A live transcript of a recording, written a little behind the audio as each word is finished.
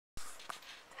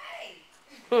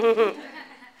So, Dr.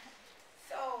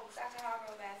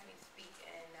 Hargrove asked me to speak,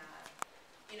 and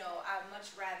I'd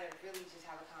much rather really just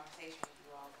have a conversation with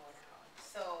you all for now.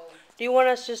 So, Do you want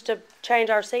us just to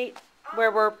change our seat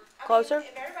where we're closer?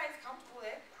 if everybody's comfortable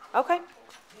there, Okay.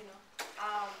 you know.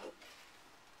 Um,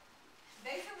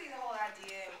 Basically, the whole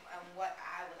idea and what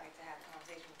I would like to have a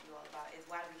conversation with you all about is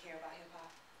why do we care about hip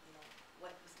hop?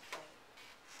 What was the point?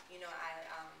 You know,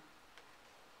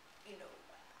 you know,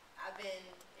 I've been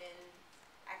in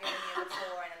academia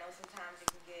before, and I know sometimes it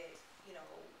can get, you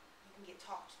can get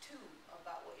talked to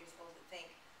about what you're supposed to think.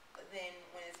 But then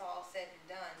when it's all said and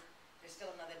done, there's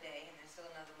still another day and there's still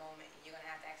another moment, and you're gonna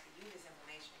have to actually use this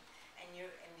information. And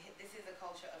this is a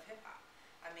culture of hip hop.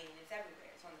 I mean, it's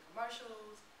everywhere. It's on the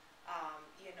commercials.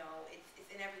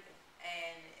 It's in everything.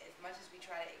 And as much as we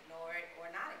try to ignore it or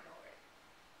not ignore it,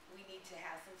 we need to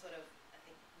have some sort of, I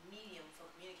think, medium for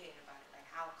communicating about it. Like,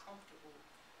 how comfortable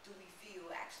do we feel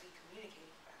actually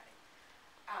communicating about it?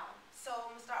 So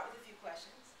I'm gonna start with a few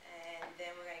questions, and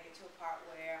then we're gonna get to a part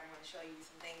where I'm gonna show you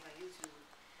some things on YouTube,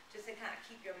 just to kind of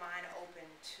keep your mind open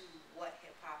to what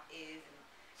hip hop is and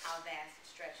how vast it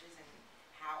stretches, and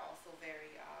how also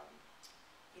very,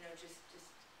 just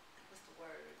what's the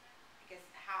word? I guess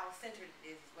how centered it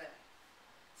is as well.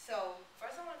 So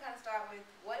first, I want to kind of start with,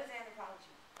 what is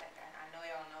anthropology? Like, I know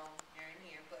y'all know you're in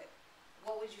here, but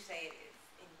what would you say it is?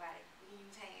 Anybody? We can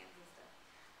use hands and stuff,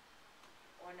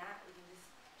 or not. We can just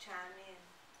chime in.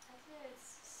 I think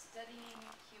it's studying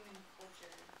human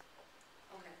culture.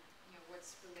 Okay.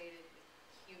 What's related with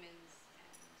humans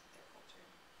and their culture.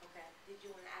 Okay. Did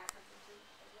you want to add something too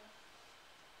as well?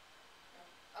 No.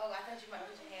 Oh, I thought you might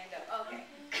put your hand up. Okay.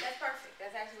 That's perfect.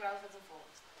 That's actually what I was looking for.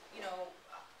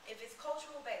 If it's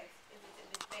cultural based, if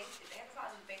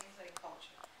anthropology is based on studying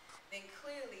culture, then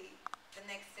clearly the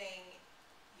next thing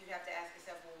you have to ask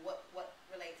yourself, well, what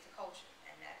relates to culture?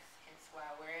 And that's hence why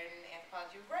we're in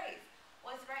anthropology of race.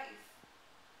 What's race?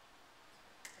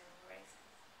 Races.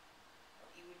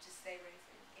 You would just say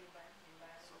races. Anybody?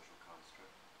 Social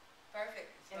construct.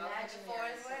 Perfect.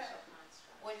 Imaginary social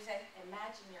construct. What did you say?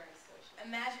 Imaginary social.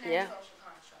 Imaginary social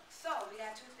construct. So we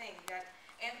got two things. We got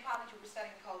anthropology, we're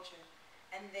studying culture,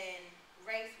 and then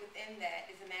race within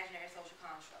that is imaginary social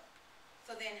construct.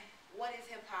 So then, what is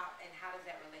hip hop, and how does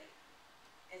that relate?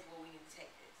 Is where we need to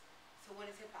take this. So what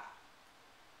is hip hop?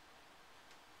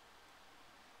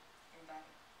 Anybody?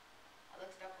 I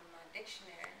looked it up in my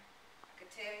dictionary. I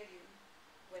could tell you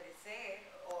what it said,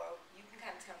 or you can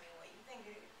kind of tell me what you think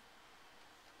it is.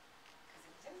 Because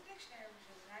it was in the dictionary, which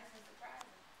was nice and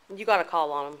surprising. You got to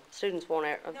call on them. Students won't.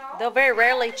 No. They'll very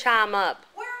rarely chime up.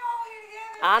 We're all here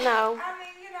together. I know. I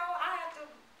mean, I have to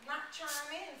not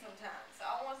chime in sometimes. So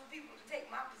I want some people to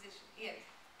take my position. Yes.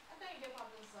 I think hip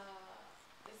hop is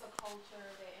it's a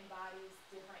culture that embodies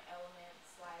different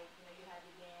elements. Like, you have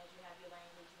your dance, you have your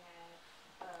language, you have,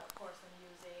 of course, the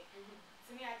music.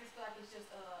 To me, I just feel like it's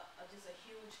just a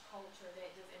huge culture that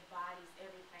just embodies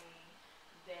everything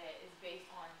that is based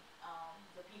on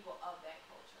the people of that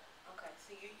culture. Okay,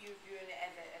 so you view it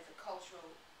as a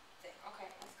cultural thing. Okay,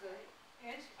 that's good.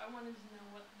 Yes, I wanted to know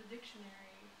what the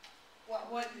dictionary,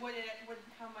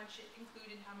 How much it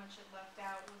included, how much it left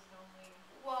out. Was it only?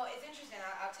 Well, it's interesting.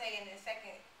 I'll tell you in a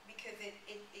second, because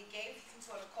it gave some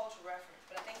sort of cultural reference.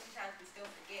 But I think sometimes we still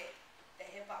forget that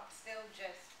hip hop is still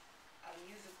just a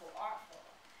musical art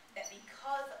form. That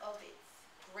because of its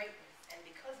greatness and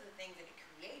because of the things that it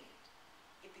created,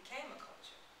 it became a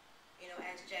culture.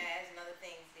 As jazz and other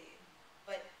things did.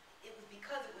 But it was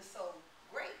because it was so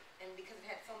great and because it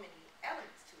had so many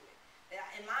elements to it that,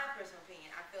 in my personal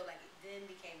opinion, I feel like it then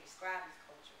became described as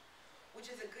culture, which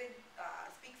is a good,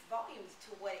 speaks volumes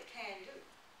to what it can do.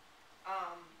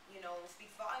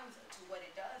 Speaks volumes to what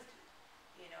it does do.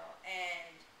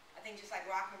 And I think just like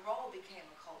rock and roll became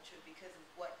a culture because of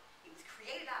what it was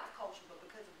created out of culture, but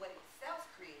because of what it itself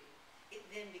created, it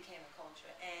then became a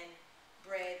culture and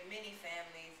bred many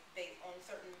families based on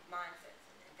certain mindsets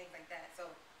and things like that. So,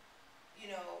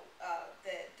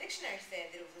 the dictionary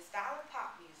said that it was a style of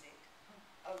pop music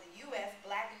of the U.S.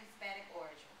 Black and Hispanic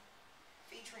origin,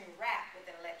 featuring rap with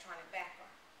an electronic background.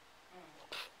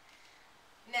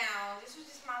 Now, this was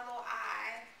just my little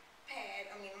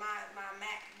my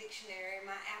Mac dictionary,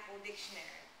 my Apple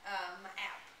dictionary, my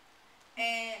app.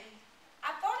 And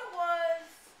I thought it was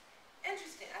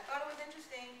interesting.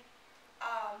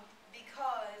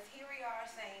 Because here we are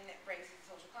saying that race is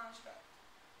a social construct.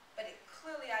 But it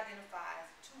clearly identifies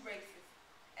two races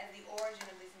as the origin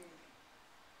of this movie.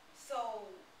 So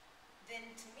then,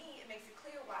 to me, it makes it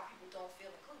clear why people don't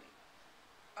feel included,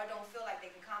 or don't feel like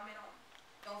they can comment on it,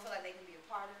 don't feel like they can be a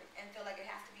part of it, and feel like it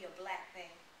has to be a black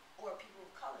thing or a people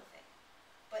of color thing.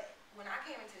 But when I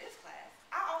came into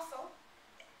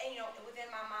within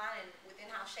my mind and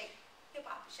within how hip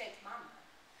hop shaped my mind,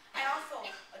 I also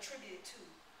attribute it to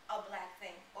a black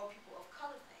thing or people of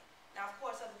color thing. Now, of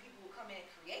course, other people will come in and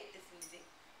create this music,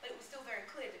 but it was still very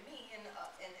clear to me and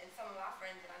some of my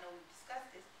friends, and I know we've discussed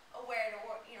this, of where it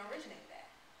originated at.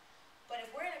 But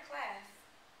if we're in a class,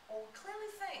 or we're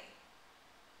clearly saying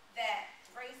that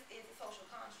race is a social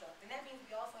construct, then that means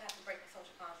we also have to break the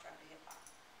social construct of hip hop.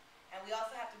 And we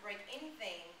also have to break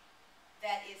anything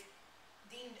that is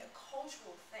deemed a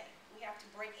cultural thing. We have to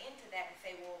break into that and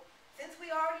say, well, since we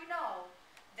already know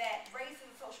that race is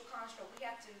a social construct, we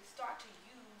have to start to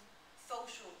use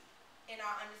social in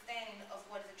our understanding of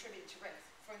what is attributed to race.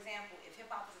 For example, if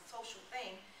hip hop is a social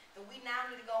thing, then we now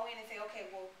need to go in and say, okay,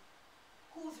 well,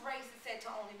 whose race is said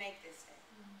to only make this thing?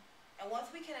 And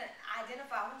once we can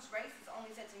identify whose race is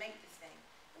only said to make this thing,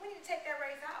 then we need to take that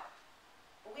race out.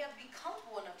 But we have to be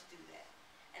comfortable enough to do that.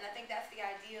 And I think that's the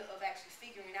idea of actually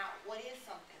figuring out what is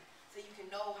something, so you can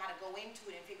know how to go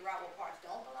into it and figure out what parts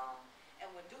don't belong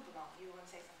and what do belong. You want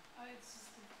to say something? It's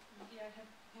just,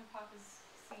 hip hop is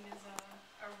seen as a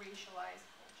racialized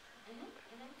culture.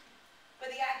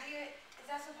 But the idea is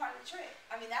that's a part of the trick.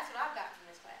 I mean, that's what I've got from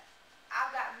this class.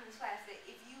 I've gotten from this class that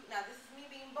if you, now this is me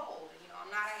being bold, you know,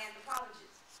 I'm not an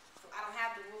anthropologist, so I don't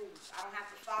have the rules. I don't have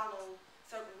to follow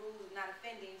certain rules of not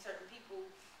offending certain people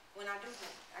when I do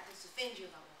things. I can just offend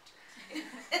you if I want to.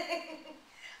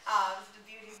 It's the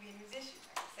beauty of being a musician.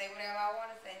 I can say whatever I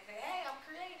want to say and say, hey, I'm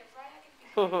creative, right? I can be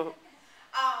creative.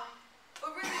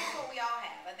 But really it's what we all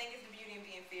have. I think it's the beauty of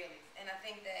being fearless. And I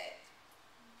think that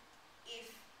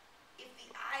if the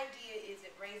idea is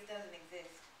that race doesn't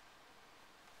exist,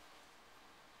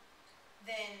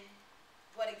 then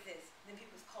what exists? Then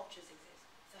people's cultures exist.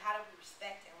 So how do we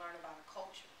respect and learn about a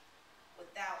culture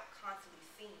without constantly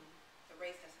seeing the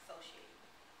race that's associated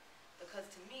with it? Because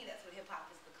to me, that's what hip-hop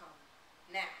has become.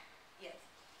 Now, yes?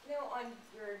 You know, on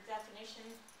your definition,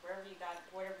 wherever you got,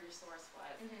 whatever your source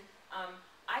was,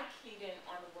 I keyed in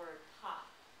on the word pop,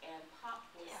 and pop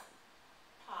was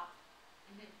pop.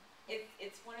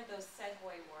 It's one of those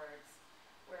segue words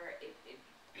where it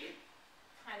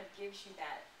kind of gives you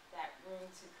that room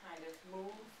to kind of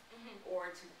move,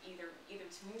 or to either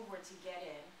to move or to get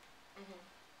in.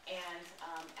 And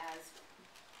as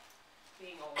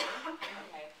being older,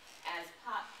 as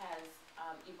pop has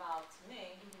evolved to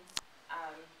me,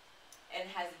 and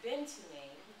has been to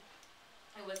me,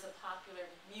 it was a popular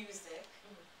music.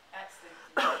 That's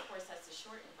of course, that's the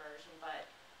shortened version. But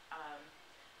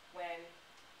when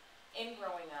in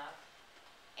growing up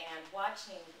and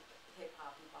watching hip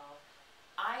hop evolve,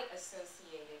 I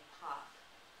associated pop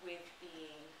with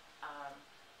being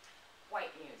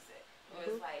white music.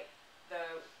 It was like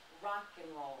the rock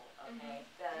and roll,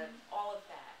 all of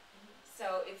that.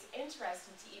 So it's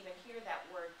interesting to even hear that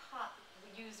word pop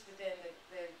used within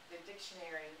the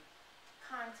dictionary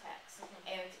context.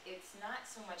 And it's not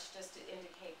so much just to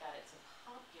indicate that it's a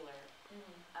popular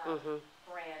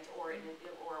brand or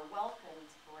a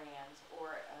welcomed brand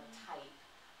or a type,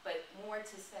 but more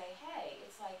to say, hey,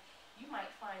 it's like you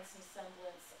might find some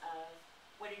semblance of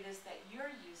what it is that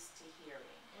you're used to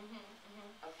hearing.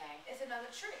 Okay. It's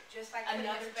another trick, just like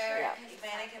Another putting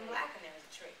Hispanic and exactly. Black in there is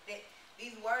a trick.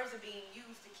 These words are being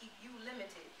used to keep you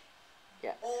limited,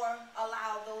 or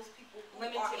allow those people who are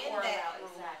Limited in or that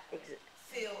allowed, group exactly.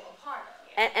 feel a part of.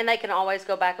 And they can always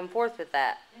go back and forth with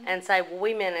that and say, well,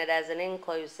 we meant it as an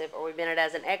inclusive or we meant it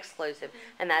as an exclusive.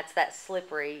 And that's that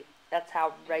slippery, that's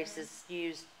how race is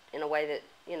used in a way that,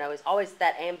 you know, is always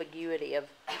that ambiguity of,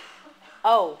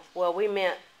 oh, well, we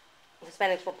meant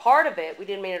Hispanics were part of it. We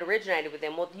didn't mean it originated with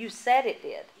them. Well, you said it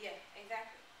did. Yeah,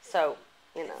 exactly. So,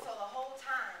 you know. So the whole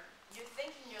time, you're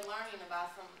thinking you're learning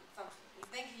about something. You're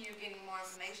thinking you're getting more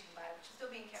information about it, but you're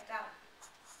still being kept out of it.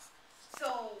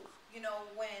 So, you know,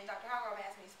 when Dr. Hargrove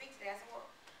asked me to speak today, I said, well,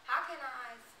 how can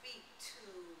I speak to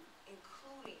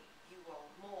including you all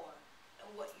more in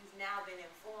what you've now been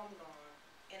informed on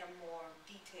in a more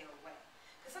detailed way?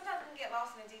 Because sometimes we can get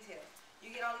lost in the details. You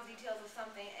get all these details of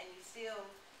something and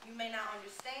you may not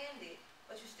understand it,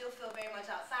 but you still feel very much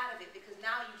outside of it because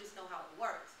now you just know how it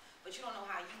works, but you don't know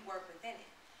how you work within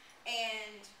it.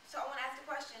 And so I want to ask the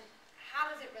question, how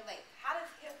does it relate? How does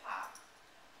hip-hop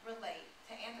relate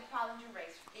to anthropology and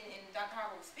race? And Dr.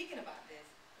 Hargrove was speaking about this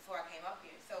before I came up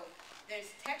here. So there's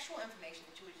textual information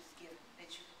that you would just give, that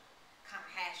you kind of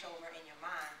hash over in your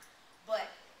mind,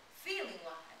 but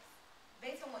feeling-wise,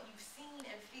 based on what you've seen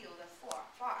and feel thus far,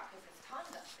 because there's tons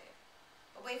up there,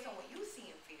 but based on what you see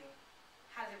and feel,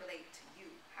 how does it relate to you?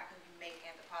 How can you make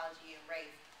anthropology and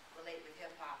race relate with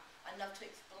hip-hop enough to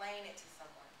explain it to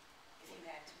someone if you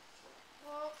had to?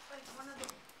 Well, like one of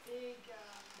the big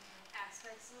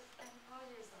aspects of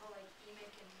anthropology is the whole like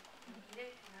need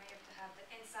it. You know, you have to have the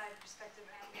inside perspective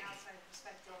and the outside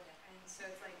perspective, and so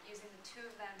it's like using the two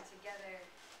of them together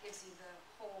gives you the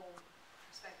whole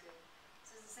perspective.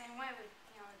 So it's the same way with,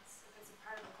 you know, if it's a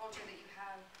part of the culture that you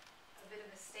have a bit of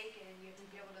a stake in, you have to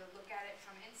be able to look at it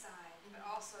from inside, but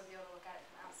also be able to look at it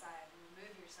from outside and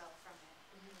remove yourself from it.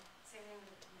 Same thing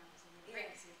with, you know, same with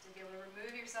race. You have to be able to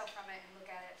remove yourself from it and look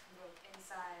at it from both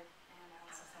inside and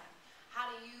outside. How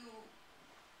do you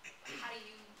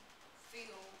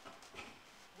feel,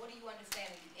 what do you understand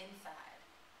is the inside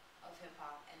of hip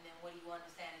hop, and then what do you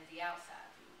understand is the outside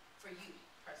view, for you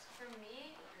personally? For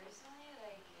me, personally,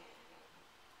 like,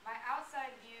 my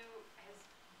outside view has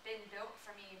been built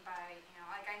for me by, you know,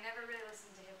 like, I never really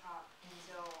listened to hip hop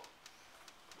until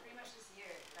pretty much this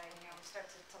year. That I, you know,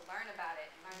 start to learn about it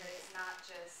and learn that it's not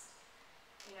just,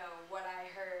 you know, what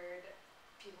I heard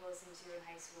people listen to in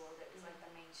high school that was like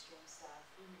the mainstream stuff.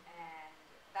 And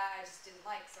that I just didn't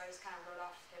like, so I just kind of wrote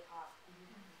off hip hop.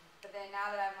 But then now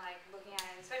that I'm like looking at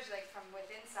it, especially like from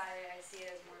within inside it, I see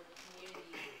it as more of a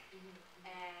community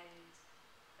and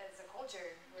as a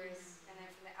culture. Whereas, and then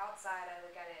from the outside, I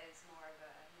look at it as more of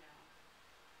a, you know,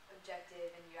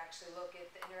 objective, and you actually look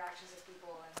at the interactions of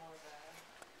people and more of a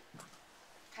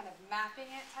kind of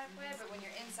mapping it type way. But when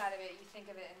you're inside of it, you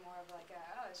think of it in more of like a,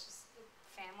 oh, it's just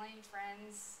family,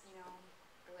 friends, you know,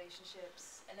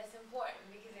 relationships. And that's important,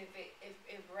 because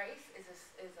if race is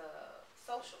a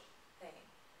social thing,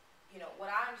 you know,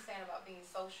 what I understand about being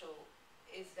social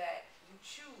is that you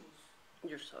choose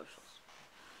Your socials.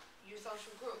 your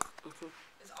social group.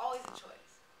 It's always a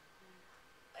choice.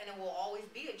 And it will always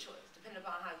be a choice, depending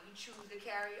upon how you choose to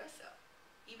carry yourself.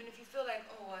 Even if you feel like,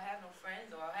 oh, I have no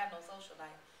friends or I have no social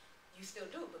life, you still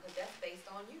do, because that's based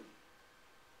on you.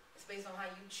 It's based on how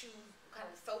you choose, what kind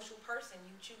of social person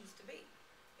you choose to be.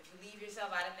 If you leave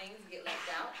yourself out of things, you get left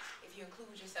out. If you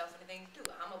include yourself in the things you do.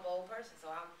 I'm a bold person,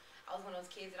 so I was one of those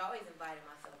kids that always invited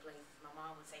myself places. My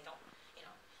mom would say, don't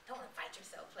invite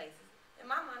yourself places. In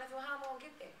my mind, I said, well, how am I going to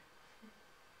get there?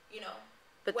 You know?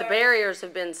 But the barriers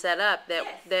have been set up that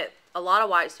Yes. that a lot of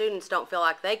white students don't feel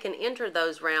like they can enter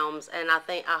those realms, and I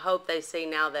hope they see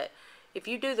now that if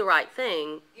you do the right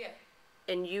thing Yeah.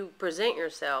 and you present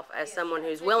yourself as Yes. someone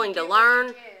who's So if willing you to give what you learn,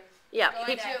 give, yeah,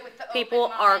 go into it with the people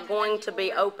open are mind, and going then to be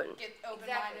people open. Get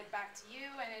open-minded back to you,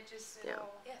 and it just, Yeah.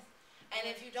 it'll, Yes. And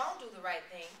if you don't do the right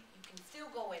thing, you can still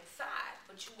go inside,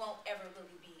 but you won't ever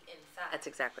really be inside. That's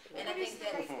exactly And it. I think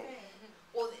that,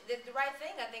 well, the right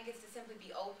thing, I think, is to simply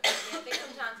be open. I mean, I think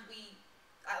sometimes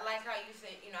I like how you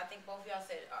said, you know, I think both of y'all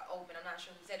said open. I'm not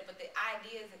sure who said it, but the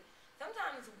idea is that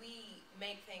sometimes we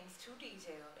make things too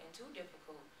detailed and too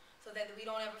difficult so that we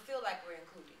don't ever feel like we're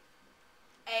included.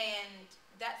 And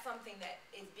that's something that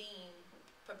is being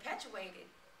perpetuated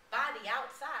by the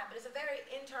outside, but it's a very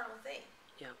internal thing.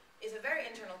 Yeah. It's a very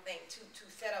internal thing to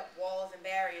set up walls and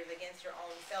barriers against your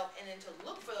own self, and then to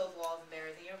look for those walls and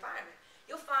barriers in your environment.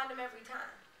 You'll find them every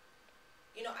time.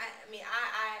 You know,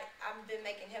 I've been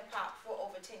making hip hop for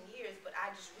over 10 years, but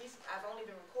I've only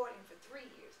been recording for 3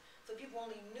 years. So people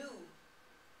only knew,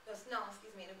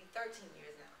 it'll be 13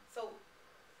 years now. So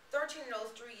 13 of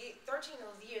those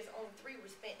years, only 3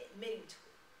 were spent admitting to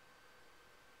it.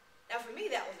 Now for me,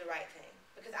 that was the right thing,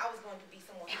 because I was going to be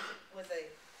someone who was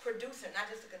a producer, not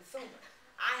just a consumer.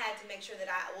 I had to make sure that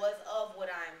I was of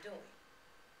what I'm doing.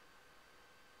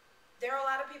 There are a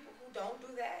lot of people who don't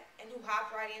do that and who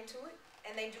hop right into it,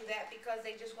 and they do that because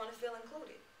they just want to feel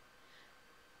included.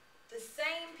 The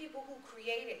same people who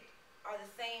create it are the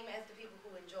same as the people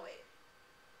who enjoy it.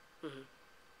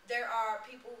 There are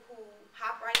people who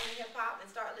hop right into hip hop and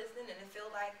start listening and they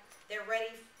feel like they're ready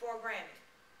for a Grammy.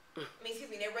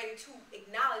 They're ready to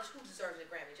acknowledge who deserves a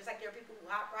Grammy. Just like there are people who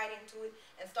hop right into it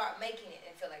and start making it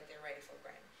and feel like they're ready for a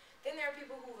Grammy. Then there are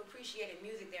people who've appreciated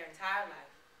music their entire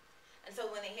life. And so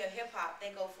when they hear hip hop, they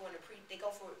go for the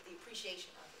appreciation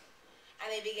of it.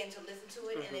 And they begin to listen to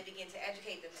it and they begin to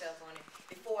educate themselves on it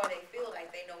before they feel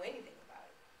like they know anything about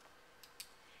it.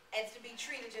 And it's to be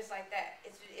treated just like that.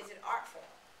 It's an art form.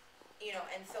 You know,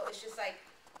 and so it's just like,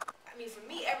 for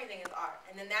me, everything is art.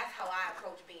 And then that's how I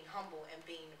approach being humble and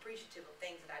being appreciative of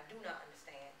things that I do not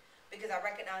understand. Because I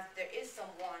recognize that there is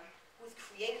someone who's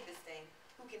created this thing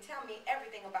who can tell me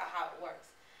everything about how it works.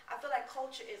 I feel like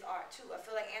culture is art too. I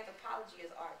feel like anthropology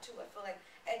is art too. I feel like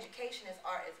education is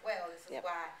art as well. This is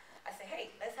why I say,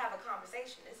 hey, let's have a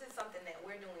conversation. This is something that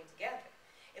we're doing together.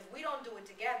 If we don't do it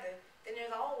together, then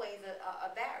there's always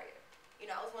a barrier. You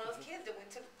know, I was one of those kids that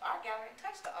went to the art gallery and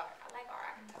touched the art. I like art,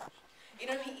 I can touch. You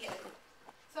know what I mean? Yeah.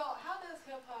 So how does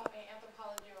hip hop and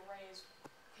anthropology or race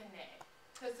connect?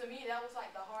 Because to me, that was like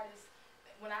the hardest.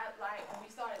 When we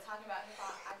started talking about hip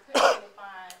hop, I couldn't really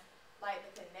find like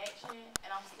the connection, and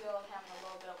and I'm still having a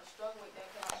little bit of a struggle with that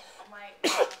because I'm like,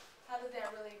 how does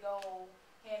that really go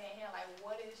hand in hand? Like,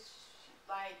 what is she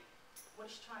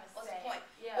trying to What's say? the point?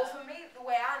 Yeah. Well, for me, the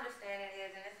way I understand it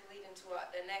is, and this is leading to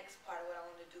the next part of what I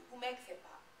want to do. Who makes hip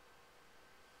hop?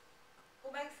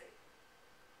 Who makes it?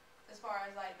 As far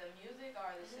as like the music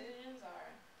or decisions or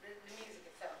The music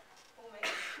itself. Who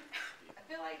makes it? I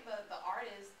feel like the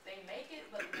artists, they make it,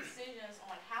 but the decisions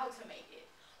on how to make it.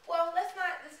 Well, this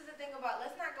is the thing about,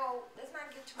 let's not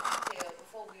get too detailed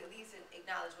before we at least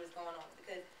acknowledge what's going on,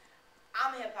 because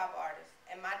I'm a hip hop artist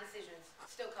and my decisions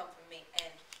still come from me,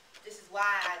 and this is why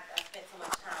I spent so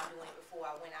much time doing it before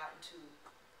I went out into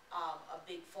a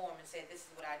big forum and said this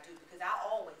is what I do, because I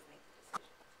always make the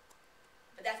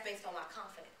decisions. But that's based on my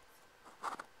confidence.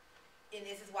 And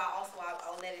this is why also I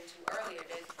led into earlier,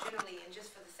 there's generally, and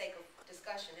just for the sake of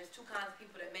discussion, there's two kinds of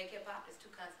people that make hip hop, there's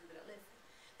two kinds of people that listen.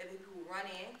 There are people who run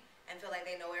in and feel like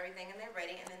they know everything and they're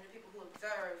ready, and then there are people who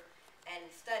observe and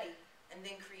study and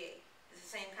then create. It's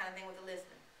the same kind of thing with the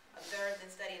listening. Observe, then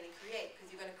study, and then create,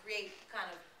 because you're going to create the kind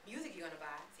of music you're going to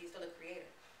buy, so you're still a creator.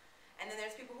 And then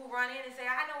there's people who run in and say,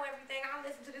 I know everything, I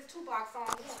listened to this Tupac song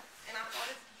once, and I saw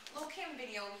this Lil' Kim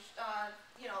video,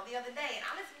 the other day, and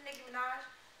I listened to Nicki Minaj.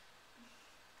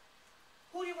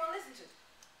 Who do you want to listen to?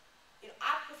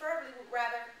 I preferably would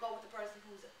rather go with the person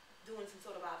who's doing some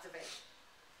sort of observation.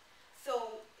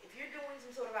 So if you're doing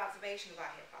some sort of observation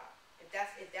about hip hop, if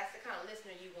that's the kind of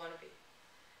listener you want to be,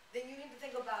 then you need to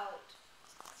think about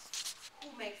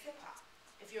who makes hip hop.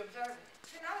 If you're observing it,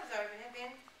 if you're not observing it,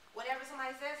 then whatever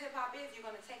somebody says hip hop is, you're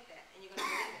going to take that and you're going to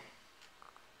believe in it.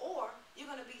 Or you're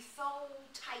going to be so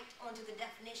tight onto the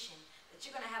definition that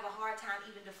you're going to have a hard time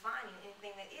even defining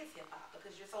anything that is hip hop,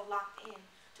 because you're so locked in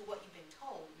to what you've been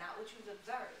told, not what you've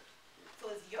observed.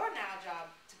 So it's your now job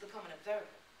to become an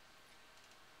observer.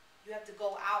 You have to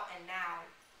go out and now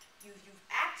you've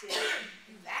acted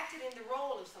in the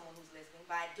role of someone who's listening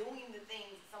by doing the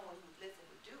things someone who's listening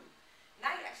would do.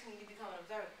 Now you actually need to become an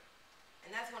observer. And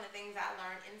that's one of the things I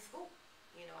learned in school.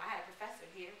 I had a professor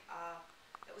here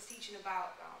that was teaching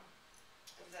about,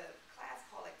 it was a class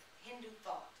called like Hindu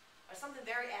thought, or something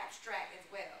very abstract as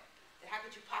well. That how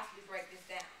could you possibly break this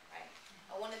down, right?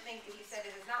 And one of the things that he said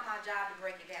is, it's not my job to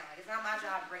break it down. Like, it's not my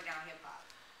job to break down hip hop.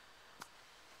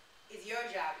 It's your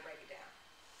job to break it down.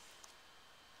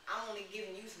 I'm only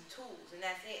giving you some tools, and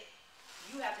that's it.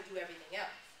 You have to do everything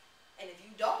else. And if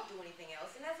you don't do anything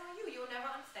else, then that's on you. You'll never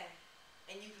understand.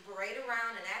 And you can parade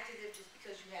around and act as if just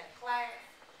because you had a class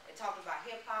that talked about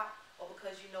hip hop, or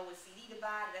because you know what CD to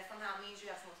buy, that somehow means you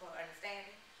have some sort of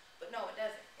understanding. But no, it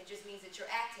doesn't. It just means that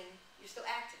you're still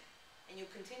acting. And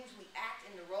you continually act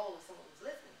in the role of someone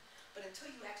who's listening. But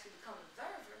until you actually become an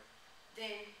observer,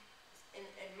 then,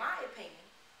 in my opinion,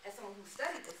 as someone who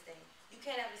studied this thing, you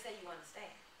can't ever say you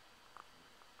understand.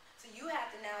 So you have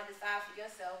to now decide for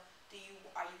yourself,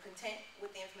 are you content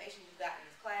with the information you've got in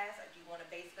this class, or do you want a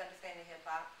basic understanding of hip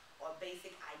hop, or a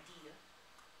basic idea?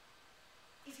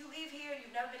 If you leave here and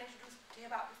you've never been introduced to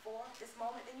hip hop before this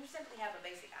moment, then you simply have a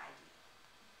basic idea.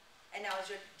 And now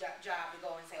it's your job to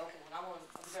go and say, okay, well, I'm going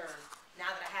to observe. Now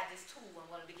that I have this tool, I'm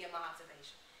going to begin my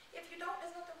observation. If you don't,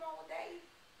 there's nothing wrong with that.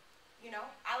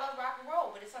 I love rock and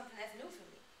roll, but it's something that's new for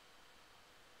me.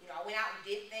 I went out and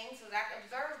did things so that I could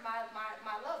observe my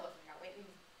love of it. I went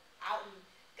out and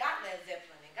got Led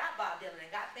Zeppelin and got Bob Dylan and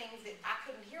got things that I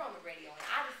couldn't hear on the radio, and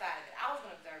I decided that I was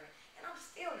going to observe it, and I'm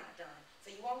still not done.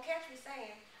 So you won't catch me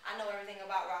saying I know everything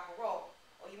about rock and roll,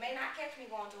 or you may not catch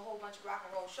me going to a whole bunch of rock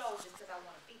and roll shows just because I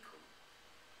want to be cool.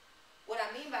 What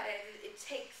I mean by that is it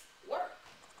takes work.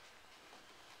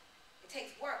 It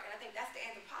takes work, and I think that's the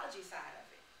anthropology side of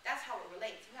it. That's how it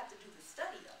relates. You have to do the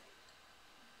study of it.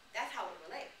 That's how it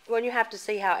relates. Well, you have to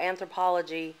see how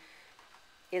anthropology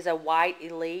is a white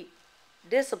elite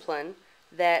discipline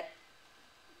that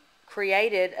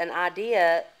created an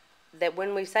idea that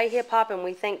when we say hip hop and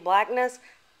we think blackness,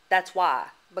 that's why.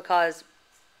 Because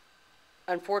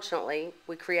unfortunately,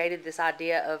 we created this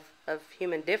idea of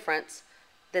human difference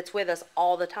that's with us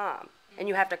all the time. And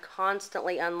you have to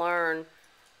constantly unlearn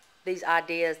these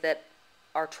ideas that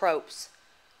are tropes,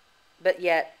 but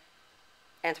yet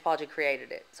anthropology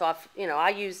created it. So I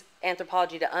use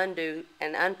anthropology to undo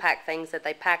and unpack things that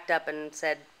they packed up and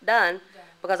said done,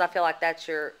 because I feel like that's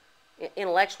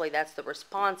intellectually that's the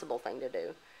responsible thing to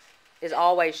do, is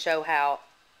always show how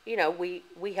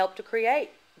we helped to create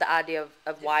the idea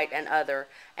of white and other,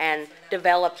 and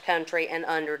developed country and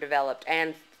underdeveloped,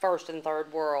 and first and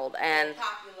third world, and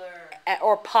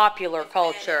popular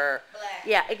culture. Black,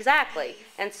 yeah, exactly.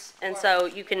 And so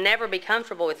you can never be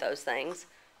comfortable with those things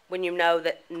when you know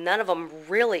that none of them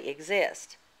really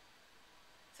exist.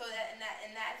 So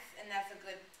that's a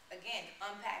good, again, again,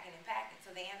 unpacking and packing.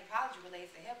 So the anthropology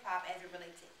relates to hip hop as it would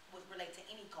relate to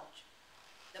any culture.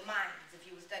 The minds, if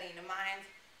you were studying the minds,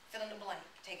 fill in the blank.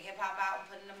 Take hip hop out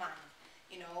and put in the minds.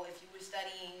 You know, if you were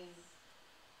studying,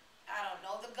 I don't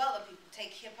know, the Gullah people,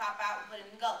 take hip hop out and put it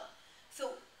in Gullah.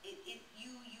 So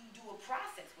you do a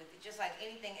process with it, just like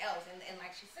anything else. And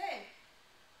like she said,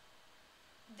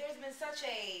 there's been such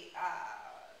a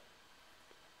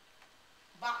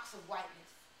box of whiteness.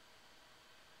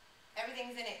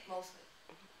 Everything's in it, mostly.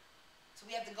 So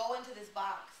we have to go into this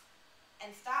box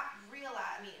and stop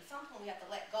realizing, at some point we have to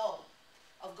let go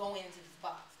of going into this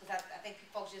box. Because I think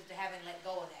folks just haven't let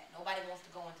go of that. Nobody wants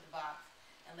to go into the box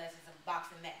unless it's a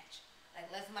boxing match.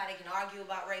 Like, unless somebody can argue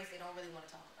about race, they don't really want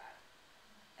to talk about it.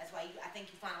 That's why I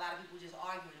think you find a lot of people just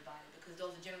arguing about it, because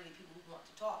those are generally people who want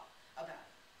to talk about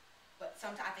it. But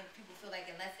sometimes I think people feel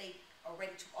like unless they are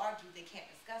ready to argue, they can't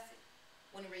discuss it.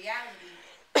 When in reality,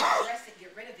 address it,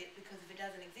 get rid of it, because if it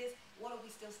doesn't exist, what are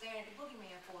we still staring at the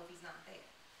boogeyman for if he's not there?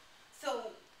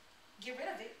 So, get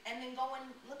rid of it, and then go and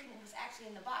look at what's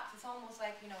actually in the box. It's almost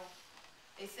like, you know,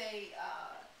 they say,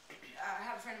 I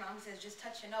have a friend of mine who says, just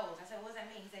touch your nose. I said, what does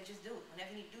that mean? He said, just do it.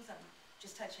 Whenever you need to do something,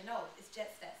 just touch your nose. It's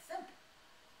just that simple.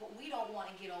 But we don't want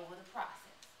to get over the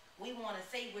process. We want to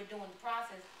say we're doing the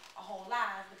process our whole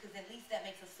lives, because at least that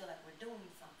makes us feel like we're doing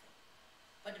something.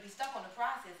 But to be stuck on the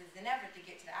process is an effort to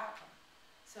get to the outcome.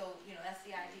 So, you know, that's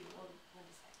the idea. What do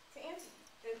you say?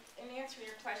 In answer to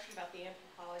your question about the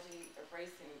anthropology of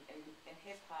race and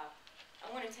hip-hop, I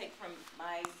want to take from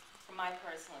my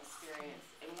personal experience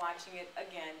in watching it,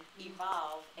 again,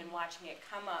 evolve, and watching it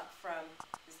come up from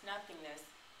this nothingness.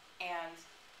 And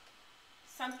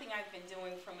something I've been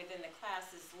doing from within the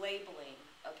class is labeling,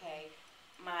 okay,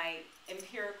 my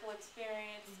empirical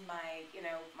experience,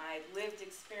 my lived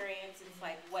experience. It's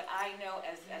like what I know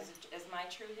as my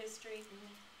true history.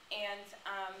 And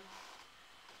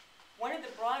one of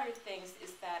the broader things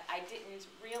is that I didn't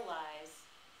realize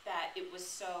that it was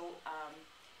so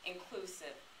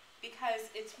inclusive, because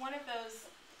it's one of those,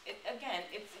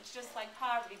 it's just like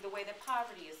poverty, the way that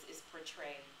poverty is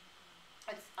portrayed.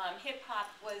 It's, hip-hop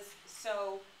was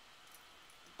so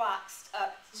boxed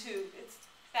up to, it's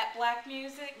that black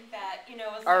music that, you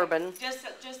know, is urban. Like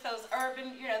just those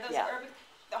urban, you know, those urban,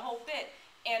 the whole bit.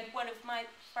 And one of my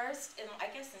first, I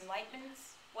guess,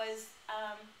 enlightenments was,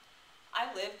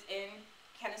 I lived in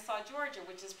Kennesaw, Georgia,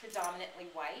 which is predominantly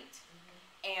white,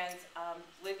 and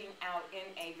living out in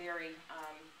a very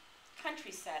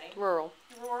country setting. Rural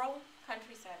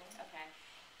country setting, okay.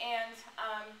 And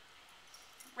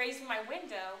raising my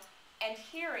window and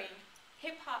hearing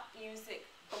hip-hop music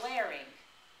blaring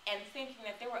and thinking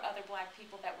that there were other black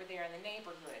people that were there in the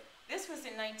neighborhood. This was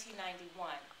in 1991.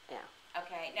 Yeah.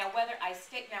 Okay, now whether I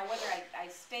stayed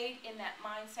in that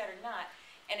mindset or not,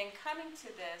 and in coming to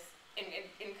this,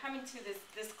 in coming to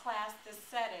this class, this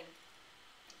setting,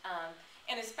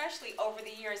 and especially over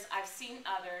the years, I've seen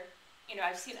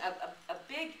I've seen a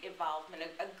big involvement,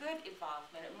 a good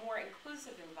involvement, a more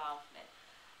inclusive involvement.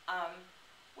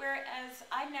 Whereas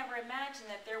I never imagined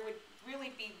that there would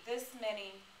really be this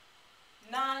many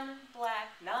non-black,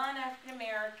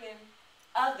 non-African-American,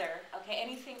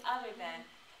 anything other than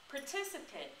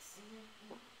participants.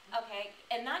 Okay,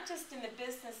 and not just in the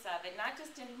business of it, not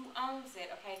just in who owns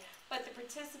it, okay, but the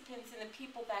participants and the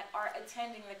people that are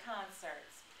attending the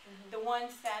concerts. The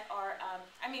ones that are,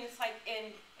 it's like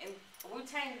in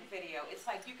Wu-Tang video, it's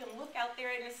like you can look out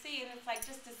there in the sea, and it's like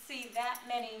just to see that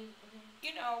many,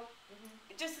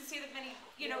 just to see that many,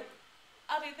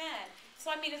 other than. So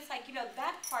it's like,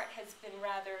 that part has been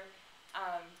rather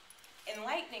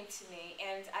enlightening to me,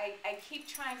 and I keep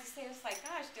trying to say, it's like,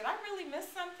 gosh, did I really miss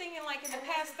something in the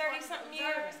past 30-something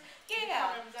years? Yeah.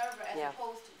 Become an observer as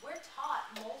opposed to, we're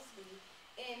taught mostly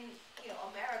in,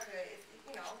 America, it's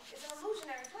an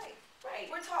illusionary place. Right.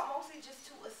 We're taught mostly just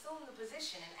to assume the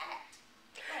position and act.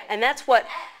 Right. And that's what,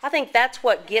 I think that's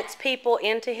what gets people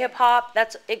into hip hop.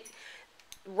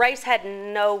 Race had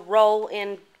no role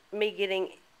in me getting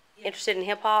interested in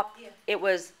hip hop. Yeah. It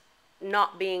was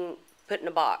not being put in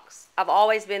a box. I've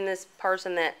always been this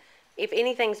person that if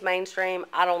anything's mainstream,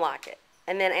 I don't like it.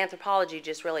 And then anthropology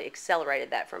just really accelerated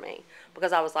that for me,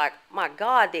 because I was like, my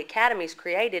God, the Academy's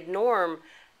created norm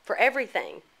for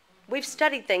everything. We've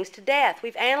studied things to death.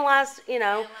 We've analyzed,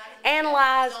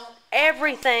 analyzed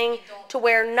everything to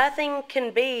where nothing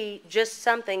can be just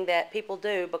something that people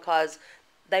do because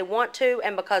they want to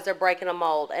and because they're breaking a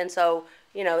mold. And so,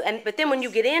 but then when you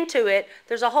get into it,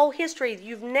 there's a whole history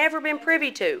you've never been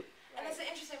privy to. And that's the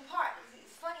interesting part.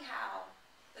 It's funny how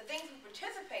the things we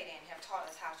participate in have taught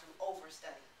us how to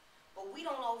overstudy. But we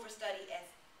don't overstudy as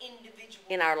individual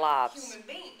in our lives. Human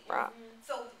beings. Right.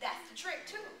 So that's the trick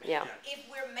too. Yeah. If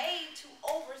we're made to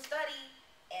overstudy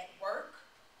at work,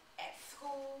 at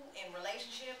school, in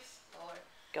relationships, or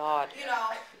God. you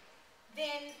know,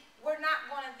 then we're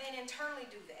not going to then internally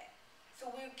do that.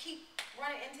 So we keep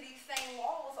running into these same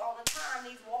walls all the time,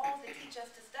 these walls that teach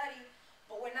us to study,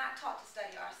 but we're not taught to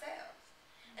study ourselves.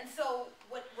 And so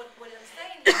what I'm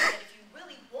saying is that if you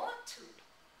really want to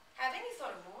have any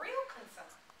sort of real concern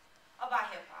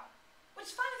about hip hop, which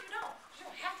is fine if you don't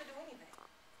have to do anything.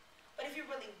 But if you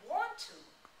really want to,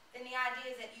 then the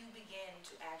idea is that you begin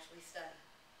to actually study.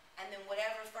 And then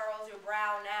whatever furrows your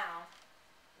brow now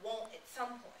won't at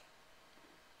some point.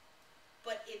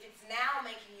 But if it's now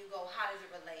making you go, how does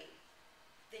it relate?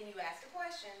 Then you ask the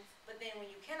questions, but then when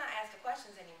you cannot ask the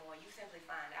questions anymore, you simply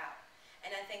find out.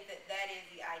 And I think that that is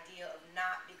the idea of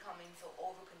not becoming so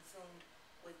over-consumed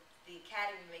with the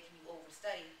academy making you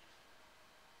overstudy.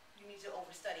 You need to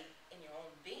overstudy in your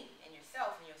own being, in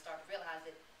yourself, and you'll start to realize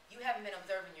that you haven't been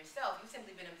observing yourself. You've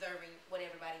simply been observing what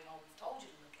everybody always told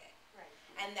you to look at. Right.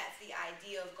 And that's the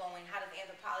idea of going, how does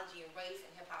anthropology and race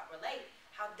and hip-hop relate?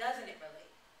 How doesn't it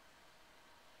relate?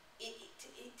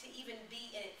 To even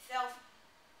be in itself,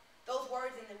 those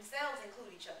words in themselves include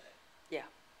each other. Yeah.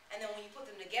 And then when you put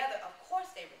them together, of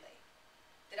course they relate.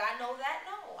 Did I know that?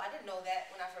 No, I didn't know that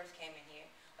when I first came in here.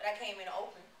 But I came in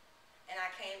open, and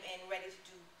I came in ready to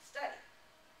do study,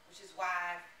 which is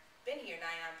why I've been here 99%.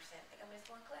 I think I missed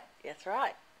one class. That's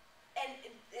right. And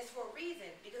it's for a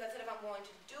reason, because I said if I'm going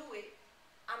to do it,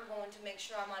 I'm going to make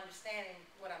sure I'm understanding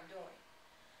what I'm doing.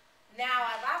 Now,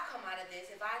 as I've come out of this,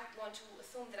 if I want to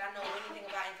assume that I know anything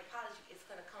about anthropology, it's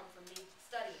going to come from me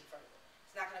studying further.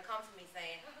 It's not going to come from me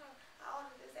saying, how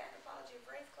old is this anthropology of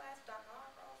race class, Dr.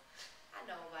 Hargrove? I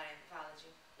know about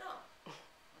anthropology. No.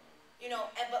 You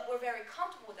know, but we're very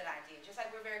comfortable with that idea, just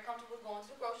like we're very comfortable with going to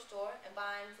the grocery store and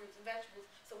buying fruits and vegetables,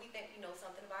 so we think we know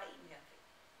something about eating healthy.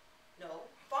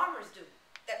 No, farmers do,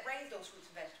 that raise those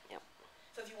fruits and vegetables. Yep.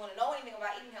 So if you want to know anything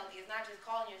about eating healthy, it's not just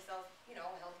calling yourself, you know,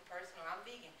 a healthy person or I'm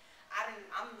vegan.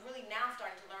 I'm really now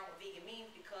starting to learn what vegan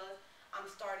means because I'm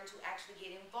starting to actually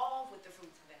get involved with the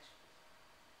fruits and vegetables.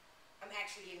 I'm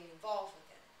actually getting involved with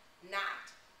them, not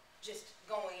just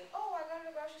going, oh, I go to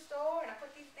the grocery store and I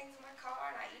put these things in my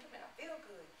car and I eat them and I feel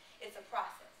good. It's a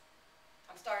process.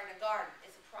 I'm starting to garden.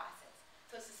 It's a process.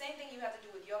 So it's the same thing you have to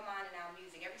do with your mind and our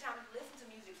music. Every time you listen to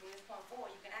music from this point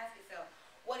forward, you can ask yourself,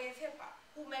 what is hip-hop?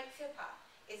 Who makes hip-hop?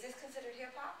 Is this considered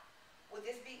hip-hop? Would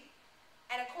this be?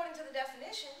 And according to the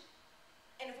definition,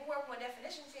 and if we're working with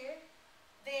definitions here,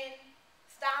 then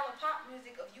style of pop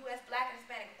music of U.S. Black and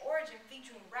Hispanic origin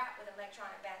featuring rap with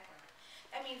electronic background.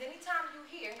 That means anytime you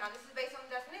hear, now this is based on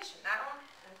the definition, not on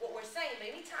what we're saying,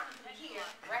 but anytime you hear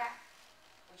rap,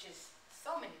 which is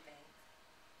so many things,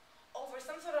 over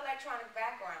some sort of electronic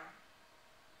background,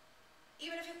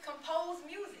 even if it's composed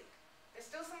music, there's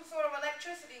still some sort of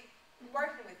electricity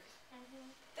working with it,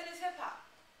 then it's hip-hop.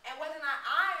 And whether or not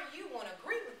I or you want to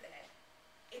agree with that,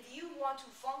 if you want to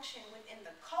function within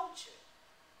the culture,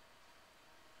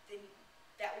 then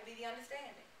that will be the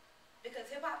understanding.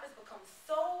 Because hip-hop has become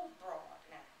so broad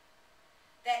now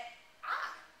that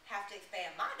I have to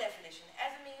expand my definition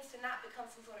as a means to not become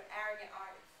some sort of arrogant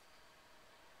artist.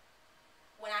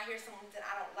 When I hear something that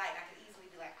I don't like, I can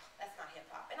easily be like, oh, that's not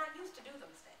hip-hop. And I used to do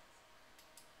those things.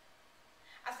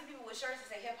 I see people with shirts that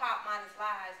say hip-hop minus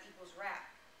lies equals rap.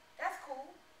 That's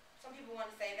cool. Some people want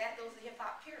to say that. Those are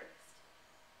hip-hop purists.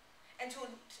 And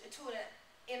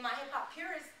in my hip-hop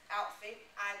purist outfit,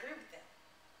 I agree with them.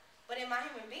 But in my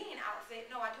human being outfit,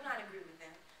 no, I do not agree with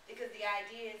them. Because the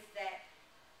idea is that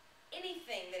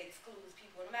anything that excludes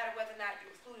people, no matter whether or not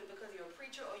you're excluded because you're a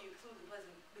preacher or you're excluded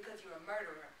because you're a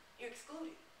murderer, you're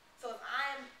excluded. So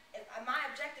if my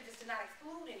objective is to not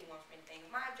exclude anyone from anything,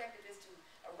 if my objective is to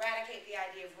eradicate the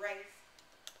idea of race,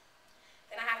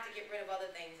 then I have to get rid of other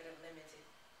things that have limited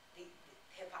the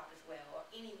hip-hop as well, or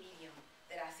any medium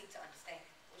that I seek to understand,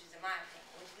 which is in my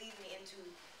opinion, which leads me into,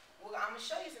 well, I'm going to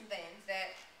show you some things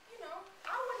that, you know,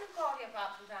 I wouldn't have called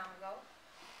hip-hop some time ago.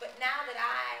 But now that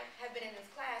I have been in this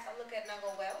class, I look at it and I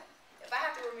go, well, if I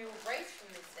have to remove race from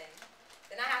this thing,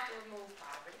 then I have to remove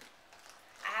poverty.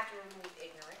 I have to remove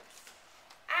ignorance.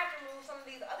 I have to remove some of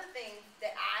these other things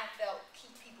that I felt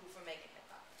keep people from making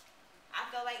hip-hop. I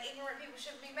felt like ignorant people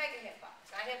shouldn't be making hip-hop.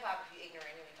 It's not hip-hop if you're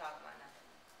ignorant and you're talking about nothing.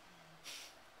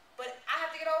 But I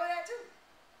have to get over that too.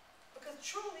 Because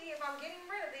truly, if I'm getting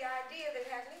rid of the idea that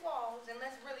it has any walls, then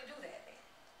let's really do that then.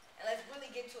 And let's really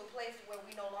get to a place where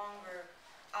we no longer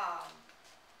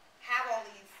have all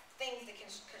these things that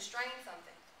can constrain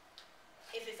something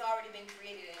if it's already been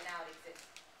created and now it exists.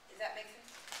 Does that make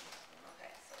sense?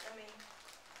 Okay, so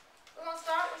we're going to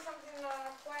start with something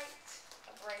quite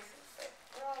abrasive, but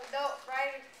we're all adults,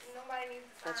 right? Nobody needs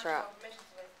to sign That's right. for permission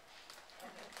to it.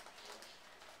 Okay.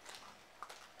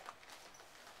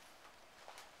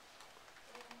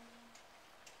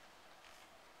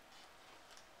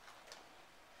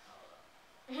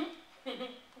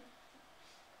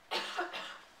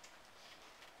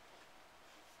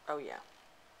 Oh, yeah.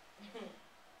 Why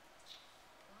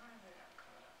is it not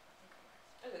coming up? I think I might.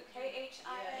 Is it KHIS?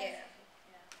 Yeah.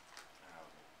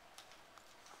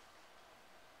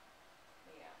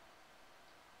 Yeah.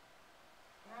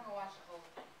 I'm not gonna watch the whole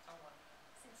thing. I want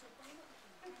to.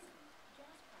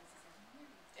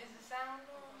 Is the sound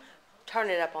on? Turn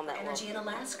it up on that Energy in one.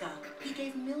 Alaska. He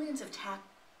gave millions of tax.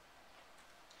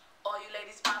 All you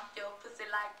ladies pop your pussy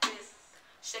like this.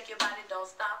 Shake your body, don't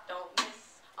stop, don't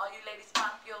miss. All you ladies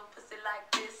pop your pussy like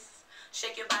this.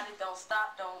 Shake your body, don't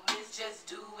stop, don't miss. Just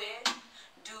do it,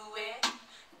 do it,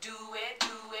 do it,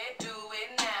 do it, do it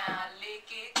now. Lick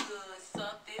it good,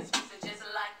 suck this pussy just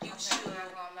like you Okay, should.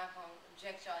 I'm not gonna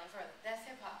object y'all any further. That's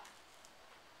hip hop.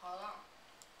 Hold on.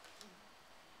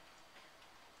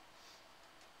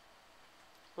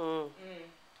 Mm.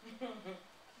 Mm.